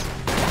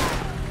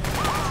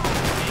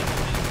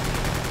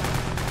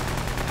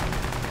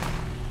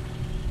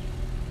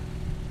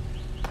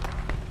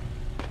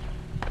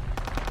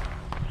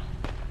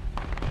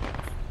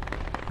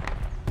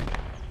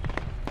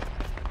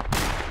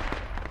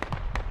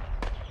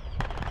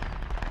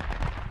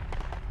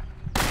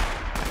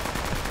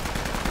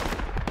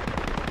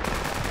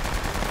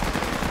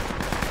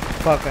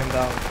 Fuck, I'm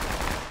down.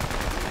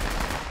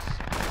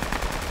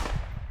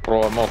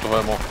 Bro, I'm out of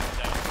ammo.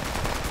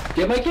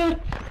 Get my kit!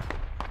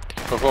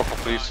 Talk local,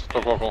 please.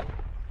 Talk local.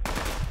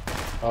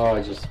 Oh,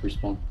 I just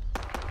respawned.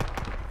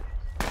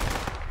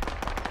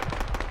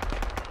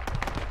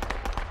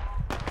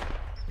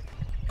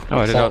 No,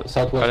 I didn't know.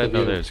 Southwest I didn't of know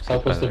you. there was a kid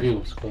Southwest by of there.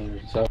 you.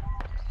 South.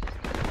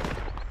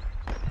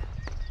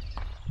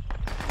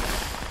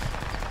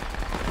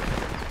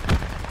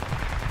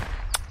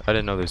 I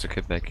didn't know there's a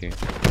kid back here.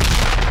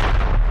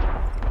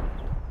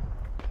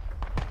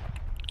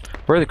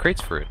 Where are the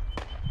crates for it?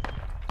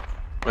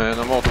 Man,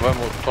 I'm out of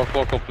ammo. Talk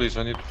local, please.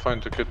 I need to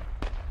find the kid.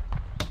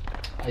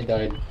 I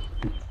died.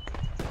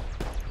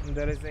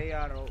 There is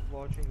AR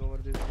watching over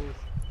this bush.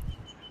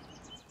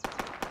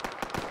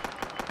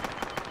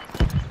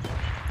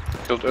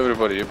 Killed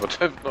everybody, but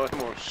I have no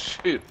ammo.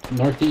 Shit.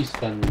 Northeast,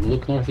 then.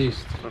 Look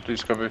northeast.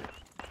 Please come here.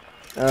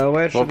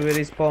 Where should Nope. we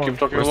respawn? Keep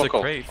talking Where's the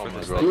local. crate for Oh my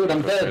this god. Dude,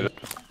 I'm dead.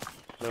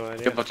 No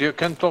idea. Yeah, but you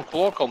can talk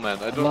local, man.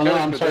 I don't No, care no,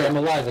 if I'm you're sorry, dead. I'm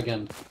alive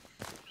again.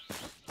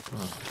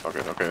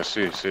 Okay, I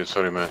see.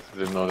 Sorry, man. I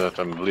didn't know that.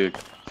 I'm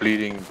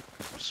bleeding,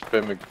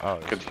 spamming, Oh,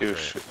 can't hear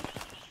shit.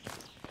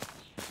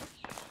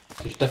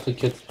 There's definitely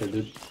kids there,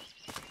 dude.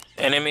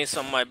 Enemies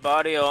on my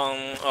body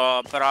on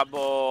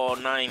Bravo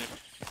 9.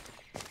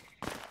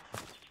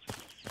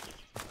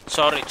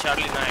 Sorry,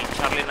 Charlie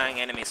 9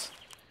 enemies.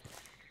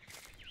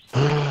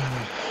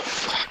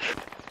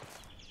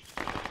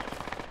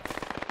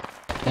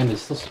 Damn,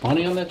 it's still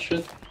spawning on that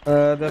shit?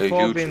 The A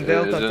fob huge in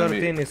Delta enemy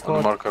 13 is on the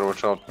hot. marker,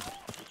 watch out.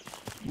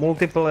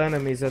 Multiple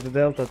enemies at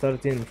Delta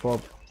 13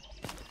 fob.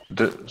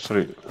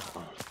 Sorry.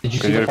 Did you Can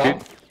see you the fob?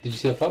 repeat? Did you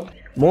see the fob?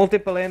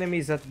 Multiple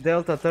enemies at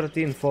Delta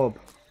 13 fob.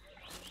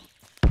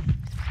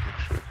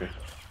 Okay.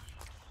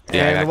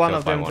 Yeah, I got And one killed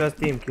of by them one. just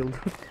team killed.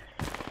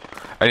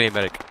 I need a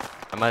medic.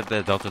 I'm at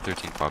the Delta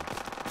 13 fob.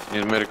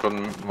 Need a medic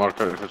on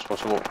marker if it's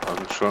possible. I'm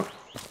not sure.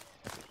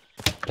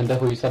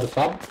 Pendeho, you saw the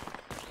fob?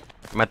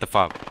 I'm at the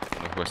fob.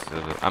 Northwest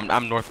of the,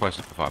 I'm northwest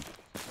of the fob.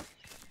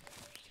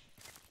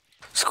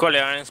 Scully,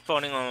 I'm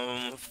spawning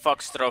on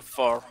Foxtrot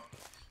 4.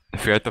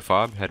 If you're at the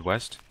fob, head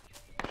west.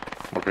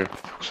 Okay,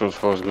 so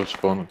far as good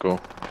spawn, go.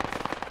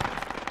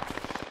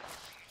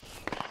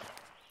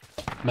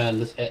 Man,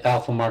 this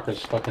alpha marker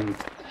is fucking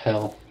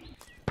hell.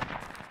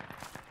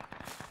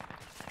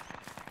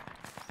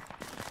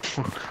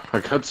 I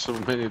got so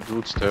many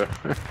dudes there.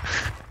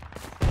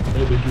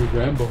 Maybe you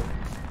Rambo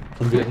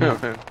from Vietnam.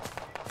 Yeah,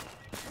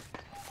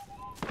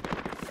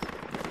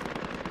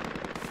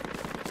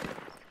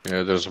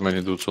 yeah, there's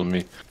many dudes on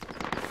me.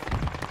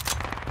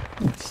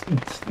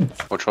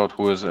 Watch out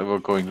who is ever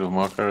going to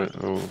marker.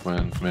 Oh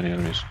man, many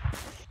enemies.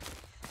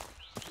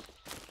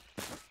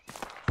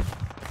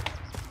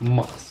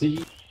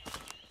 Merci.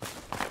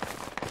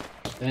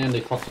 And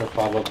they fucked our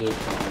fob up, dude.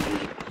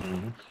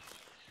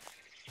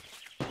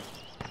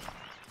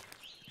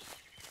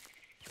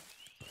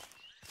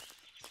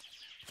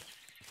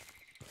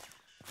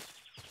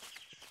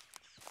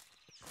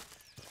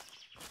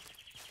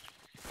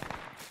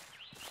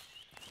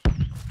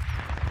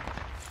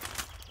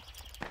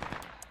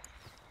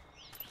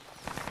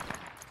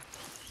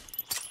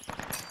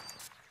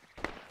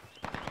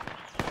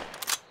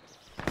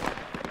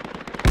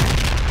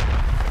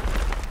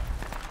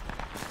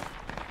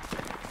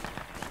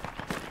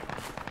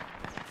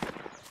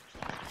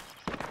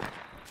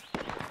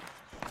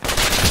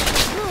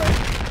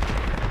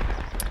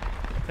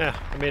 Yeah,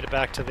 I made it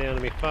back to the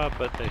enemy fob,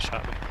 but they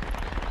shot me.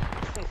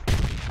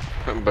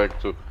 I'm back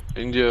to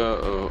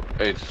India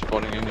 8,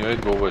 spawning India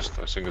 8, go west,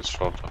 I think it's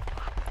shorter.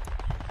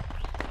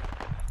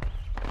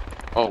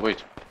 Oh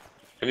wait,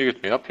 can you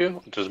get me up here?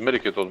 There's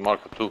medikit on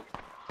marker 2.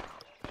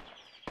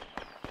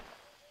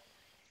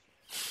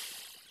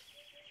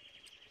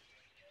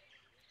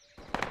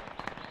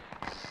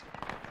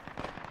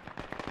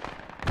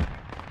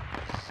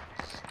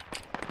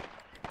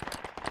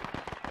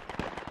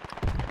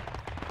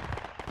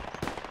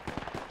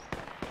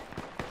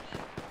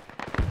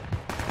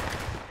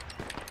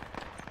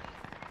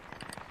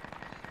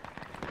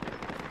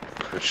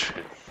 Good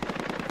shit.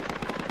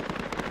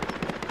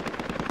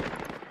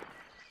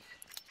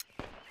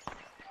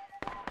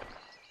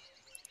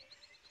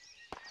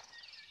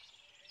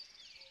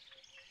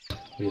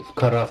 We've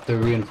cut off the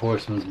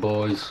reinforcements,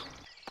 boys.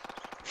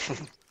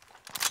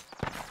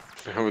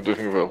 Yeah, we're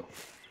doing well.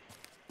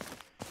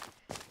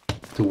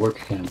 To work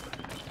camp.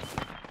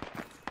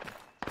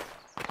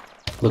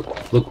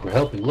 Look, we're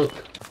helping, look.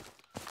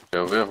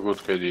 Yeah, we have good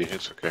KD,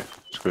 it's okay.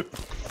 It's good.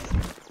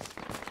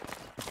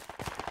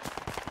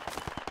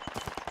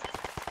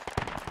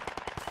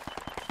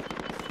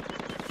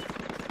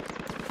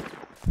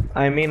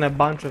 I mean, a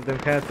bunch of them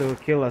had to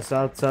kill us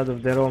outside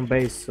of their own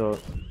base, so...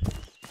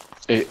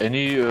 Hey,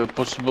 any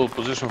possible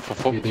position for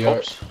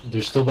fops?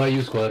 They're still by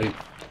you, Squatty.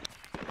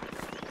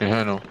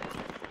 Yeah, I know.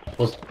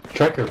 Well,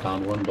 Tracker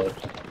found one, but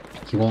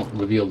he won't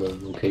reveal the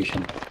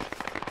location.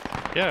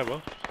 Yeah,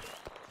 well.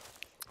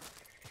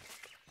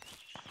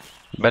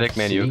 Medic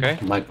man, you okay?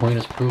 My point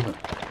is proven.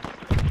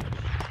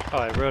 Oh,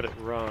 I wrote it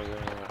wrong.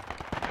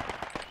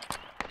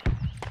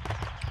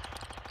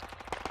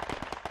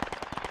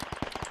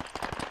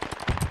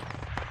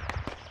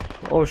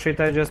 Oh shit,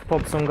 I just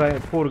popped some guy,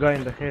 poor guy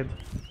in the head.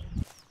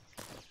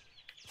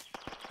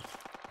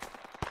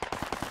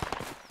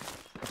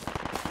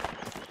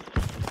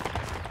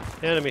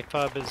 The enemy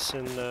fob is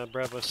in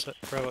Bravo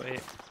 8.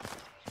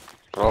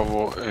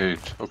 Bravo 8.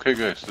 Okay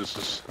guys, this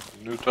is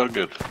new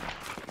target.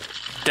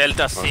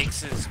 Delta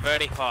 6 is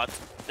very hot.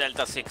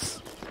 Delta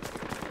 6.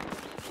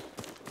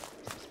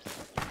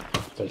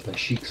 Delta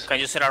Sheiks. Can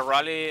you set a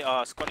rally,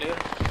 squad leader?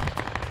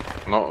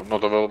 No,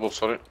 not available,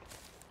 sorry.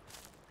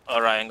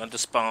 Alright, I'm going to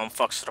spawn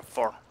Foxtrot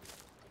 4.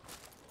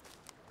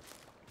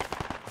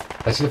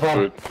 I see the fob.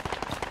 Good.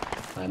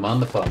 I'm on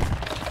the fob.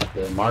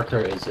 The marker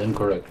is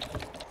incorrect.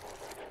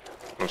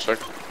 1 sec.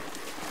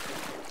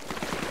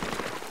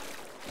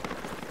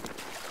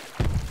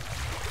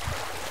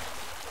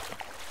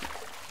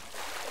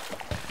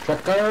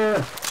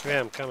 Tracker! Yeah,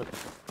 I'm coming.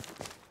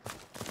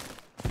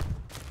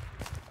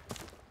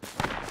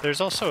 There's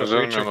also a Is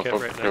there breacher another kit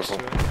fob? right next to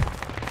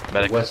Careful. it.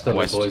 Medic West of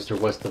it, boys. They're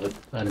west of it.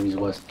 Enemies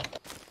west.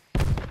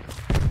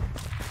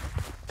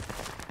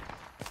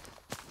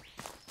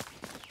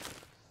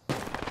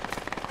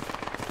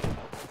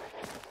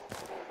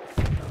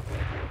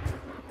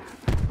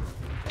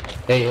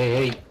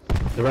 Hey.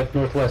 Direct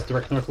northwest.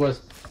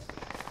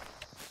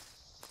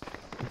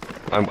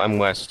 I'm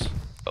west.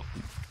 Oh,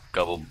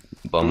 gobble Do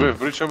bum. we have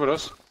breach over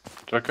us?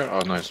 Tracker? Oh,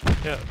 nice.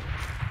 Yeah.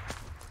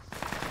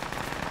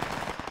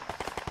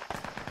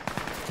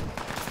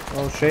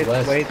 Oh shit,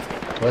 West. wait.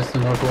 West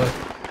and northwest.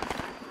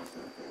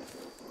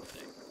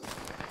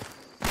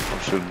 Oh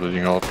shit,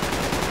 bleeding out.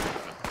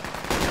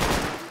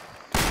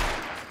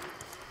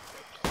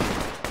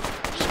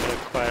 Just gonna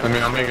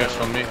quiet. On me guys,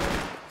 on me.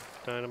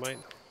 Dynamite.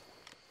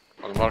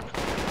 On the mark.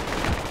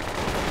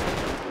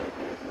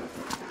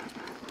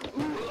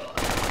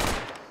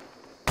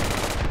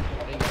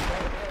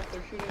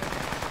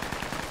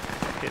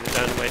 Okay, the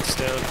dynamite's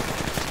down.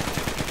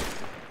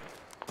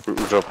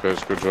 Good job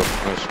guys, good job.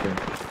 Nice win.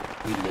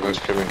 Nice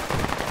killing.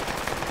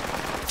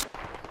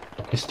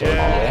 He's still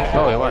Yeah.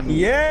 Oh, it won.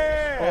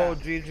 Oh,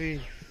 GG.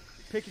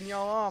 Picking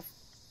y'all off.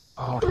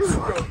 Oh,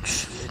 fucking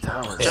shit.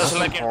 That was Just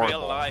like in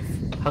real life.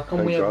 How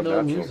come we have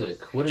no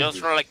music? What is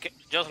Just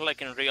this?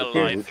 like in real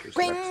life.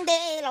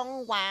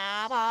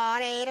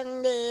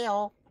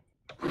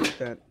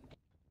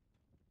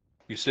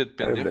 You said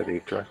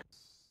Pendeho?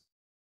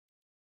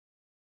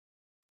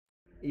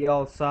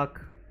 Y'all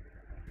suck.